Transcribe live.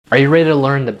Are you ready to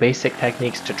learn the basic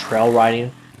techniques to trail riding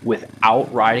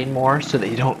without riding more so that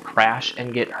you don't crash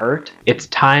and get hurt? It's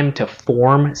time to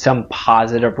form some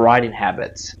positive riding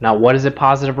habits. Now, what is a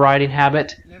positive riding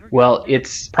habit? Well,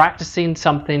 it's practicing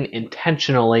something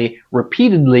intentionally,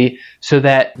 repeatedly, so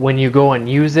that when you go and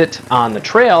use it on the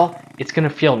trail, it's going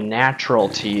to feel natural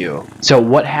to you. So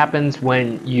what happens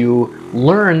when you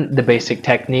learn the basic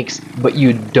techniques but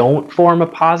you don't form a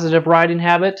positive riding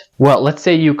habit? Well, let's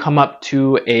say you come up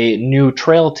to a new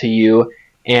trail to you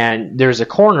and there's a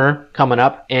corner coming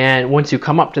up, and once you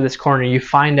come up to this corner you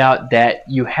find out that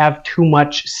you have too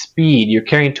much speed. You're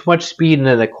carrying too much speed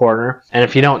into the corner, and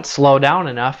if you don't slow down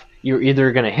enough, you're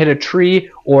either going to hit a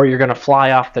tree or you're going to fly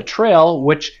off the trail,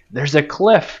 which there's a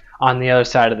cliff on the other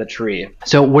side of the tree.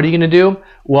 So what are you going to do?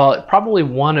 Well, probably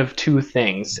one of two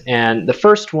things. And the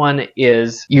first one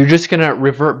is you're just going to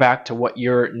revert back to what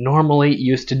you're normally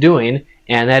used to doing,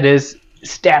 and that is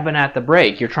stabbing at the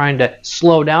brake. You're trying to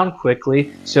slow down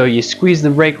quickly, so you squeeze the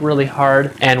brake really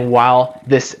hard, and while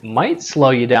this might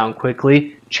slow you down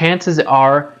quickly, chances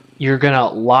are you're going to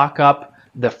lock up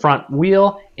the front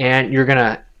wheel and you're going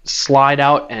to slide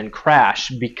out and crash,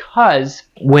 because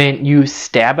when you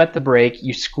stab at the brake,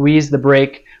 you squeeze the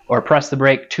brake or press the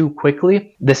brake too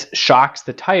quickly, this shocks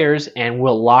the tires and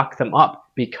will lock them up,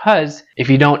 because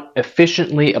if you don't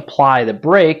efficiently apply the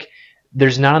brake,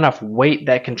 there's not enough weight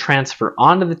that can transfer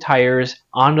onto the tires,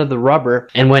 onto the rubber,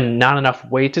 and when not enough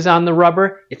weight is on the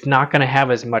rubber, it's not going to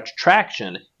have as much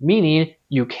traction, meaning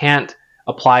you can't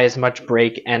apply as much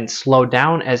brake and slow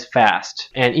down as fast.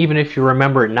 And even if you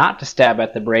remember not to stab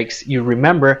at the brakes, you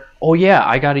remember, oh yeah,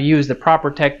 I got to use the proper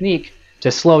technique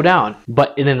to slow down.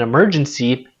 But in an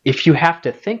emergency, if you have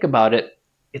to think about it,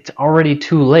 it's already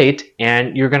too late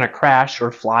and you're going to crash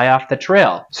or fly off the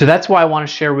trail. So that's why I want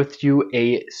to share with you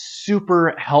a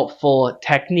super helpful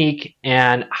technique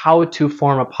and how to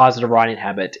form a positive riding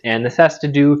habit. And this has to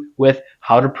do with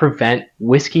how to prevent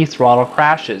whiskey throttle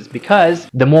crashes, because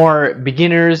the more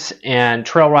beginners and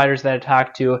trail riders that I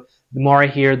talk to, the more I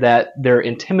hear that they're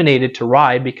intimidated to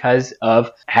ride because of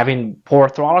having poor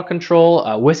throttle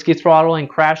control, whiskey throttling,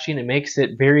 crashing. It makes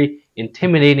it very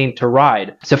intimidating to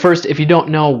ride. So first, if you don't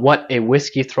know what a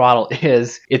whiskey throttle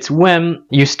is, it's when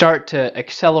you start to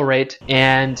accelerate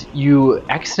and you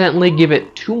accidentally give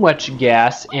it too much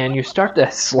gas and you start to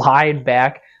slide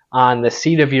back on the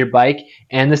seat of your bike,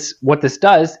 and what this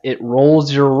does, it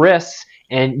rolls your wrists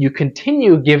and you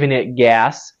continue giving it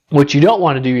gas, which you don't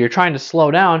want to do. You're trying to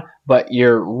slow down, but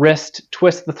your wrist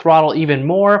twists the throttle even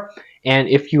more, and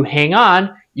if you hang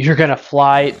on, you're going to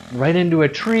fly right into a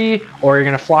tree, or you're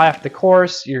going to fly off the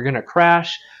course, you're going to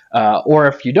crash, or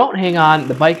if you don't hang on,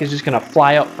 the bike is just going to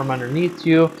fly out from underneath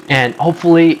you, and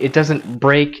hopefully it doesn't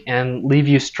break and leave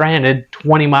you stranded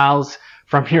 20 miles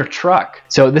from your truck.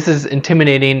 So this is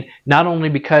intimidating, not only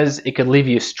because it could leave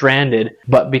you stranded,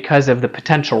 but because of the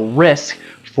potential risk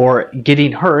for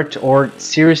getting hurt or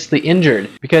seriously injured.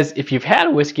 Because if you've had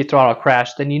a whiskey throttle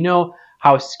crash, then you know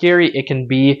how scary it can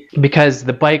be, because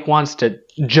the bike wants to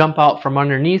jump out from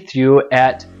underneath you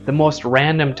at the most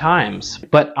random times.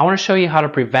 But I want to show you how to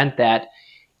prevent that,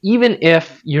 even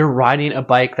if you're riding a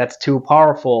bike that's too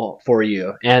powerful for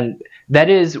you. And that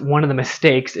is one of the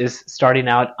mistakes, is starting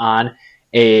out on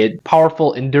a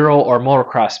powerful enduro or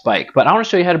motocross bike. But I want to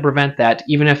show you how to prevent that,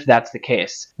 even if that's the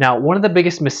case. Now, one of the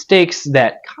biggest mistakes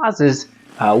that causes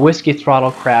whiskey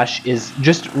throttle crash is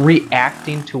just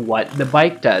reacting to what the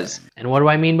bike does. And what do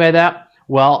I mean by that?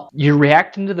 Well, you're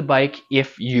reacting to the bike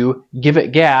if you give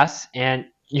it gas and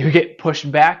you get pushed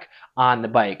back on the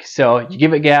bike. So you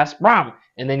give it gas, bam,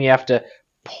 and then you have to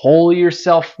pull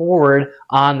yourself forward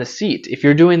on the seat. If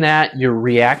you're doing that, you're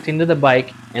reacting to the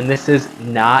bike, and this is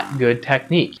not good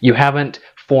technique. You haven't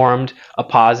formed a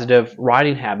positive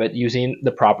riding habit using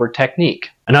the proper technique.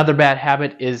 Another bad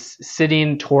habit is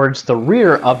sitting towards the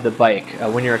rear of the bike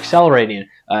when you're accelerating,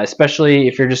 especially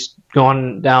if you're just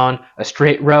going down a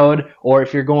straight road, or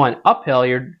if you're going uphill,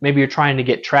 maybe you're trying to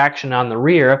get traction on the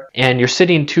rear and you're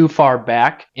sitting too far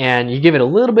back and you give it a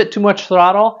little bit too much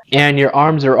throttle and your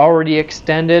arms are already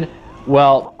extended.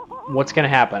 Well, what's going to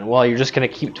happen? Well, you're just going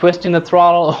to keep twisting the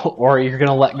throttle, or you're going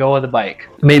to let go of the bike.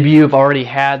 Maybe you've already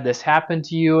had this happen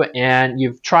to you and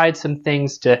you've tried some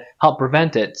things to help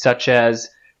prevent it, such as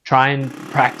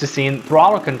practicing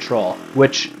throttle control,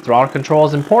 which throttle control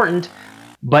is important,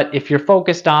 but if you're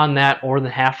focused on that more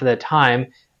than half of the time,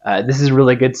 this is a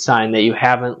really good sign that you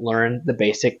haven't learned the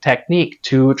basic technique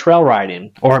to trail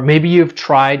riding. Or maybe you've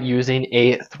tried using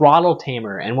a throttle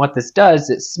tamer, and what this does,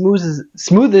 it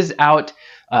smooths out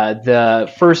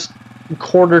the first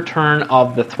quarter turn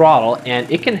of the throttle, and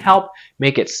it can help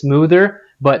make it smoother,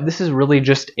 but this is really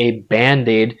just a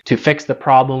band-aid to fix the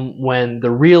problem when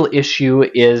the real issue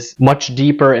is much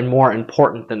deeper and more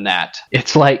important than that.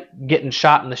 It's like getting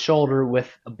shot in the shoulder with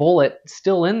a bullet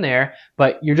still in there,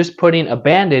 but you're just putting a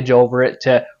bandage over it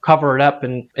to cover it up,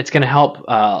 and it's going to help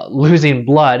losing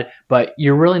blood, but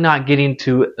you're really not getting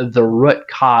to the root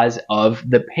cause of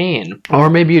the pain. Or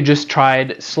maybe you just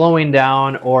tried slowing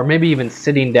down, or maybe even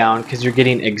sitting down because you're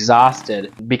getting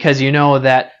exhausted, because you know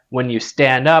that when you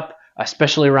stand up,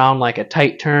 especially around like a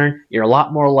tight turn, you're a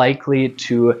lot more likely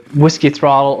to whiskey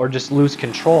throttle or just lose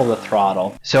control of the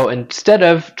throttle. So instead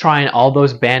of trying all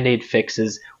those band-aid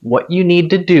fixes, what you need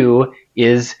to do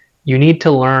is you need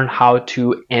to learn how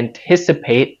to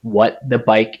anticipate what the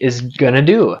bike is going to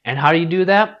do. And how do you do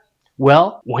that?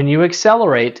 Well, when you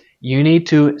accelerate, you need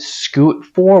to scoot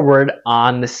forward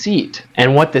on the seat.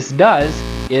 And what this does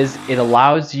is it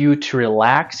allows you to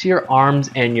relax your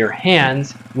arms and your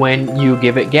hands when you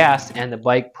give it gas and the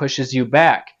bike pushes you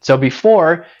back. So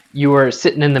before, you were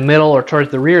sitting in the middle or towards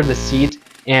the rear of the seat,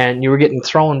 and you were getting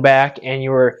thrown back and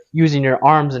you were using your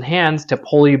arms and hands to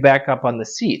pull you back up on the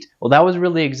seat. Well, that was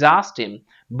really exhausting.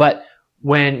 But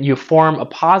when you form a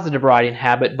positive riding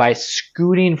habit by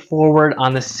scooting forward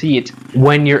on the seat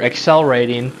when you're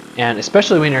accelerating, and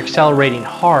especially when you're accelerating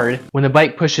hard, when the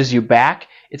bike pushes you back,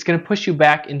 it's going to push you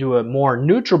back into a more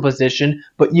neutral position,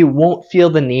 but you won't feel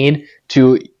the need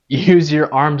to use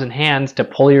your arms and hands to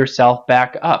pull yourself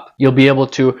back up. You'll be able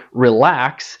to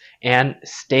relax and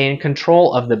stay in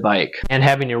control of the bike. And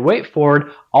having your weight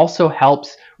forward also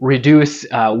helps reduce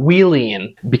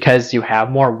wheeling, because you have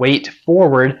more weight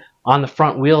forward on the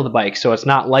front wheel of the bike, so it's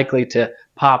not likely to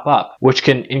pop up, which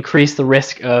can increase the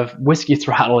risk of whiskey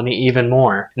throttling even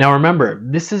more. Now remember,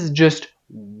 this is just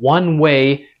one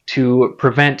way to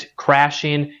prevent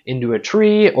crashing into a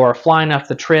tree or flying off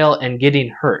the trail and getting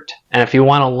hurt. And if you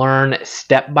want to learn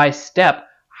step by step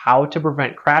how to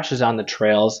prevent crashes on the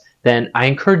trails, then I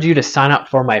encourage you to sign up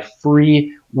for my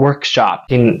free workshop.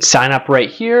 You can sign up right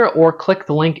here or click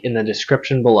the link in the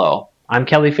description below. I'm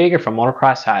Kelly Fager from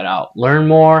Motocross Hideout. Learn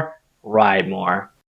more, ride more.